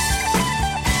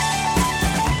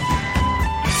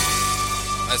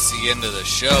 That's the end of the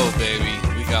show, baby.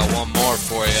 We got one more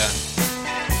for you.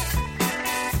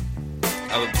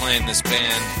 I've been playing this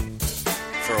band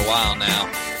for a while now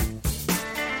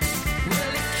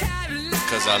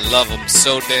because I love them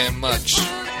so damn much.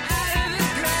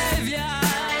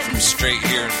 From straight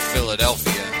here in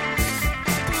Philadelphia.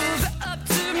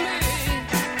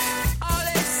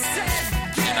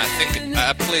 And I think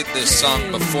I played this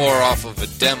song before off of a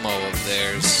demo of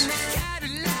theirs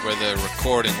where the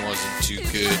recording wasn't too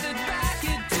good.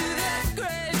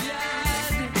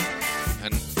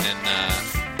 And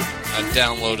I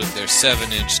downloaded their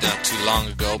 7-inch not too long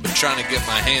ago, but trying to get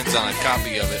my hands on a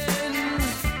copy of it.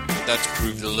 But that's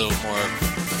proved a little more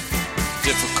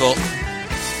difficult.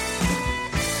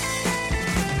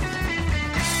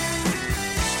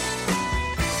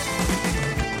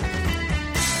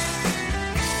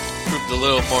 Proved a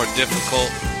little more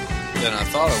difficult than I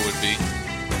thought it would be.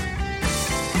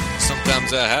 Sometimes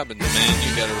that happens, man.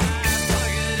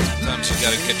 Sometimes you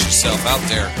gotta get yourself out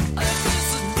there.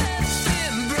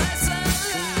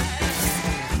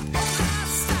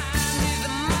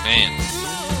 Man.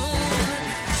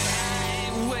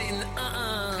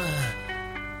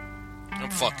 I'm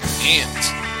fucking amped.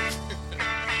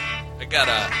 I got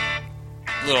a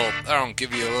little, I don't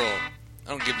give you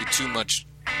too much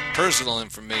personal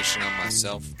information on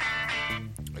myself.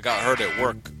 I got hurt at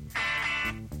work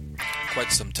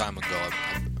quite some time ago.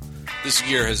 This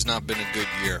year has not been a good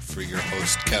year for your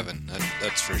host, Kevin.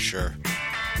 That's for sure.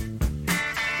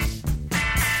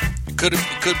 It could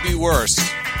be worse.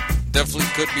 Definitely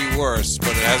could be worse,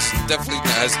 but it definitely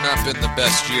has not been the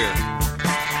best year.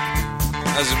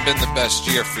 Hasn't been the best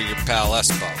year for your pal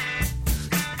Espo.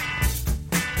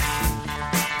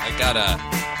 I got a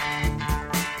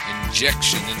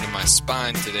injection into my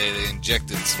spine today. They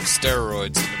injected some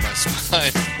steroids into my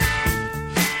spine.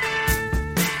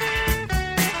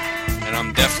 And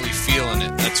I'm definitely feeling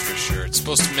it, that's for sure. It's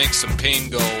supposed to make some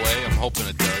pain go away. I'm hoping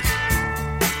it does.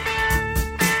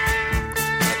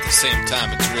 At the same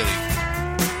time, it's really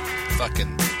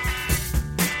fucking...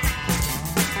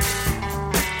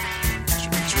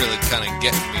 It's really kind of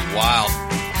getting me wild.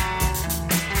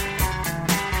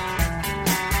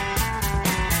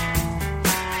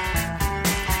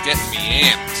 Getting me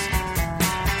amped.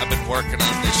 I've been working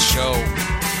on this show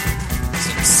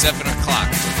since 7 o'clock.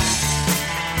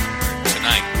 Or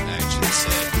tonight, I should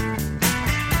say.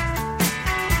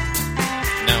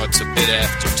 Now it's a bit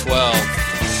after 12.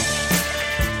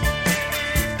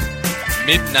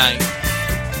 Midnight.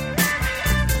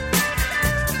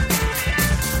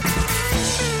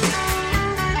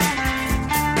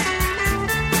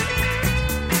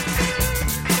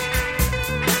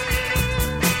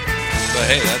 But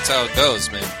hey, that's how it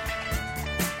goes, man.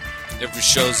 Every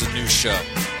show's a new show,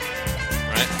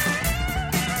 right?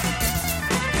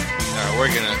 All right,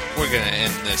 we're gonna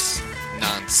end this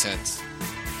nonsense.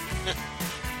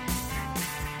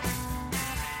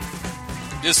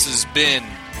 This has been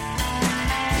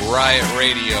Riot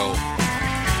Radio,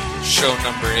 show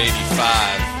number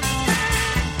 85.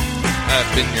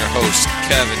 I've been your host,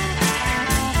 Kevin,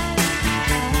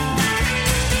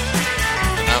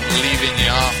 and I'm leaving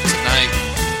you off tonight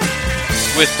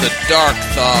with the Dark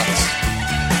Thoughts.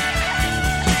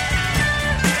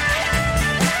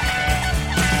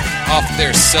 Off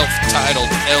their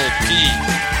self-titled LP.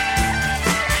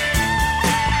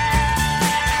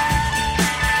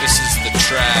 This is the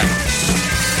track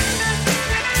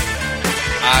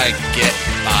I Get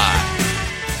By.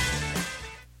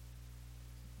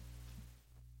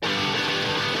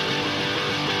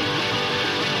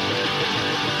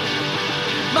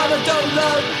 Mama don't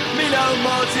love me no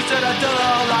more. She said I done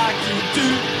all like you do.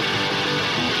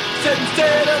 Said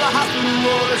instead of the hospital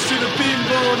ward I should have been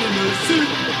born in a suit.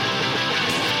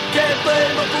 Can't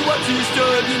blame her for what she's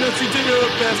done. You know she did her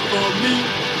best for me.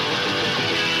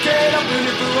 Can't help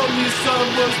it if her only son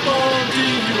was born to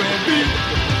you and me.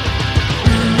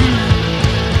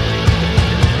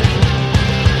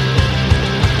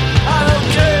 I don't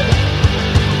care.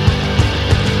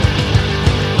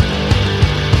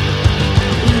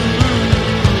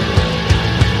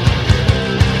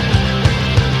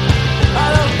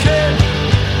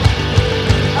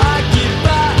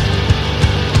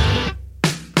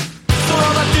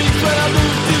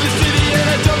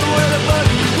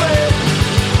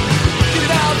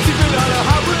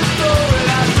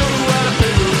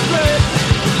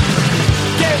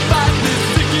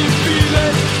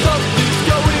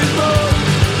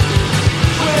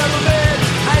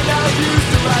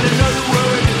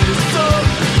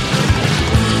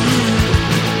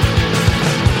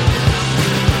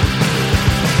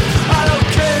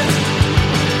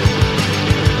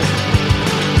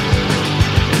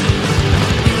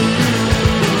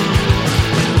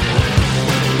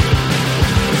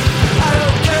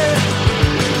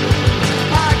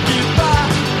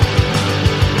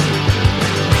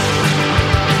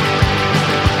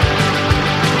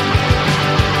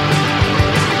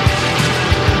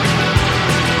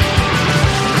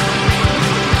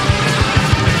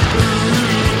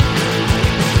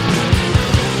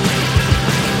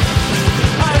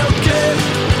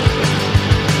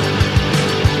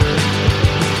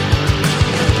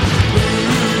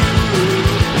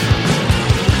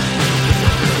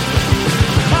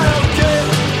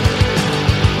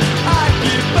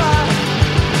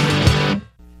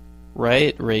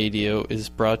 Riot Radio is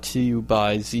brought to you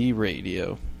by Z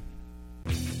Radio.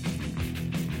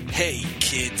 Hey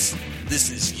kids, this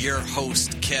is your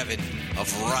host Kevin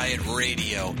of Riot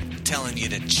Radio telling you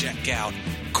to check out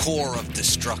Core of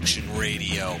Destruction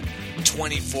Radio.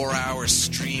 24 hours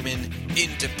streaming,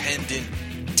 independent,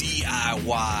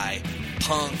 DIY,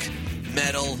 punk,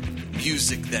 metal,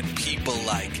 music that people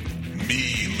like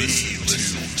me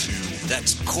listen to.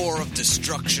 That's Core of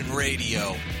Destruction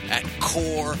Radio at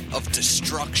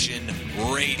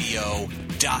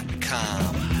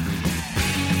coreofdestructionradio.com.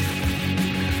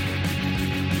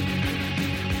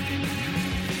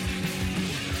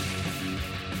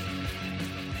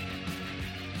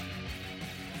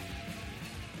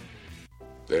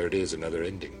 There it is, another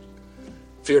ending.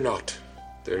 Fear not,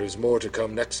 there is more to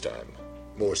come next time.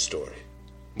 More story,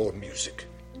 more music,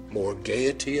 more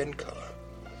gaiety and color.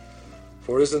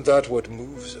 For isn't that what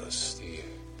moves us? The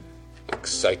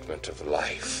excitement of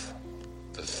life.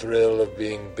 The thrill of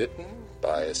being bitten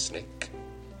by a snake.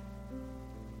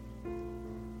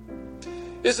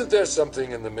 Isn't there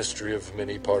something in the mystery of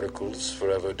many particles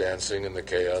forever dancing in the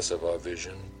chaos of our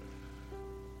vision?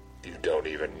 You don't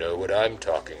even know what I'm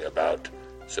talking about,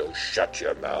 so shut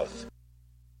your mouth.